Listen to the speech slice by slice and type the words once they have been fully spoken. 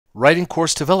Writing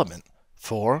Course Development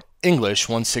for English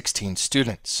 116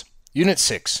 students. Unit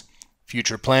 6,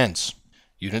 Future Plans.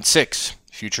 Unit 6,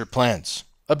 Future Plans.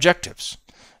 Objectives.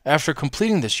 After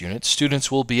completing this unit,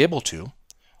 students will be able to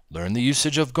learn the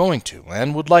usage of going to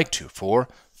and would like to for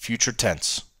future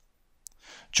tense.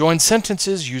 Join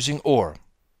sentences using or,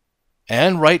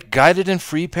 and write guided and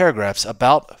free paragraphs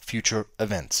about future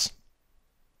events.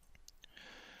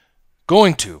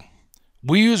 Going to.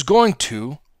 We use going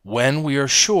to when we are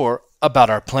sure about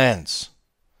our plans.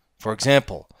 For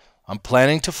example, I'm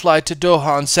planning to fly to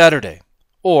Doha on Saturday,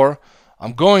 or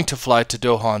I'm going to fly to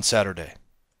Doha on Saturday.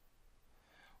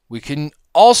 We can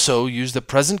also use the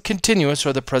present continuous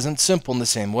or the present simple in the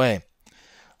same way.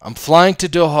 I'm flying to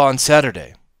Doha on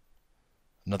Saturday.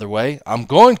 Another way, I'm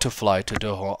going to fly to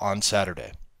Doha on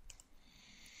Saturday.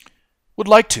 Would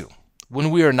like to.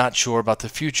 When we are not sure about the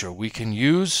future, we can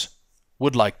use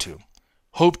would like to,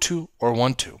 hope to, or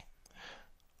want to.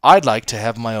 I'd like to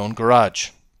have my own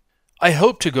garage. I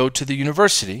hope to go to the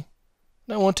university,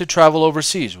 and I want to travel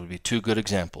overseas would be two good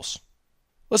examples.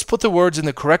 Let's put the words in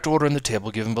the correct order in the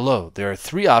table given below. There are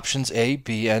three options, A,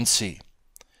 B, and C.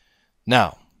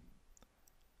 Now,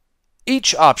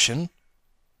 each option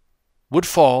would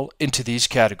fall into these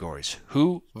categories: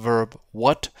 who, verb,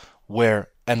 what, where,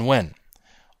 and when.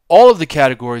 All of the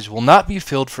categories will not be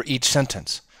filled for each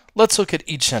sentence. Let's look at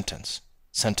each sentence.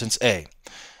 Sentence A.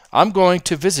 I'm going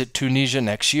to visit Tunisia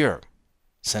next year.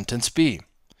 Sentence B.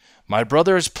 My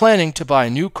brother is planning to buy a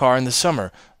new car in the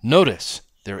summer. Notice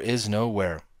there is no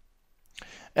where.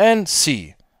 And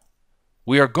C.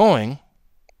 We are going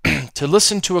to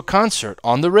listen to a concert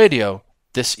on the radio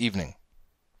this evening.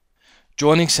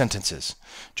 Joining sentences.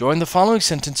 Join the following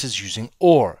sentences using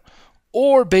or.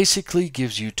 Or basically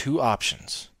gives you two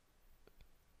options.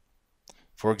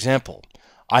 For example,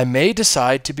 I may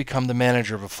decide to become the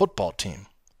manager of a football team.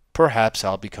 Perhaps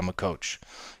I'll become a coach.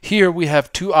 Here we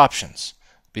have two options: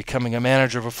 becoming a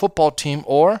manager of a football team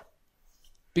or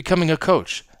becoming a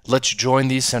coach. Let's join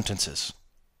these sentences.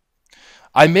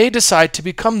 I may decide to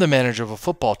become the manager of a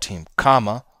football team,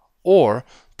 comma, or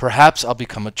perhaps I'll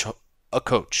become a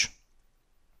coach.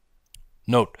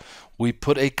 Note, we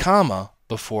put a comma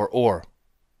before or.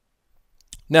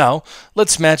 Now,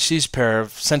 let's match these pair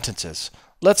of sentences.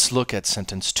 Let's look at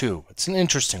sentence 2. It's an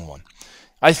interesting one.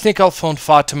 I think I'll phone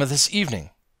Fatima this evening.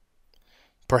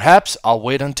 Perhaps I'll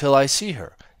wait until I see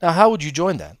her. Now, how would you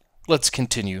join that? Let's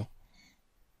continue.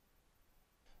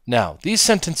 Now, these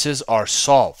sentences are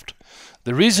solved.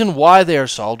 The reason why they are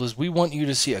solved is we want you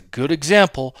to see a good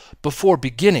example before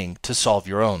beginning to solve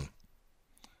your own.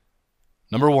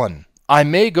 Number 1. I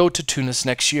may go to Tunis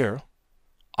next year.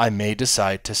 I may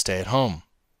decide to stay at home.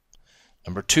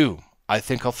 Number 2. I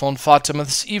think I'll phone Fatima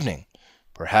this evening.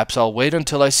 Perhaps I'll wait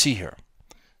until I see her.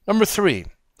 Number 3.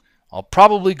 I'll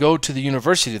probably go to the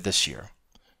university this year.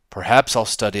 Perhaps I'll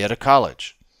study at a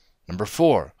college. Number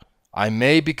 4. I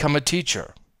may become a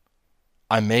teacher.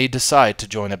 I may decide to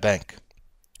join a bank.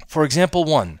 For example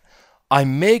 1, I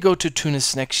may go to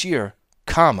Tunis next year,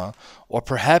 comma, or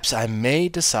perhaps I may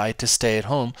decide to stay at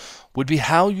home would be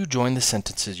how you join the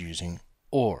sentences using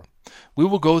or. We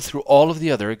will go through all of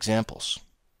the other examples.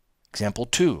 Example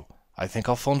 2, I think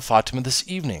I'll phone Fatima this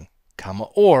evening, comma,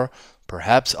 or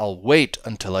perhaps I'll wait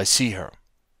until I see her.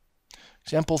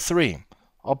 Example 3,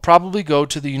 I'll probably go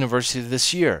to the university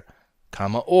this year,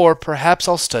 comma, or perhaps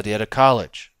I'll study at a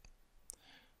college.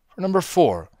 For number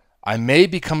 4, I may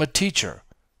become a teacher,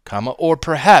 comma, or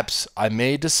perhaps I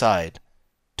may decide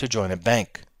to join a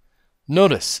bank.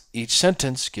 Notice each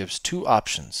sentence gives two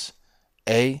options,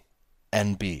 A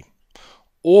and B,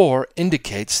 or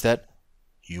indicates that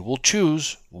you will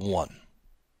choose one.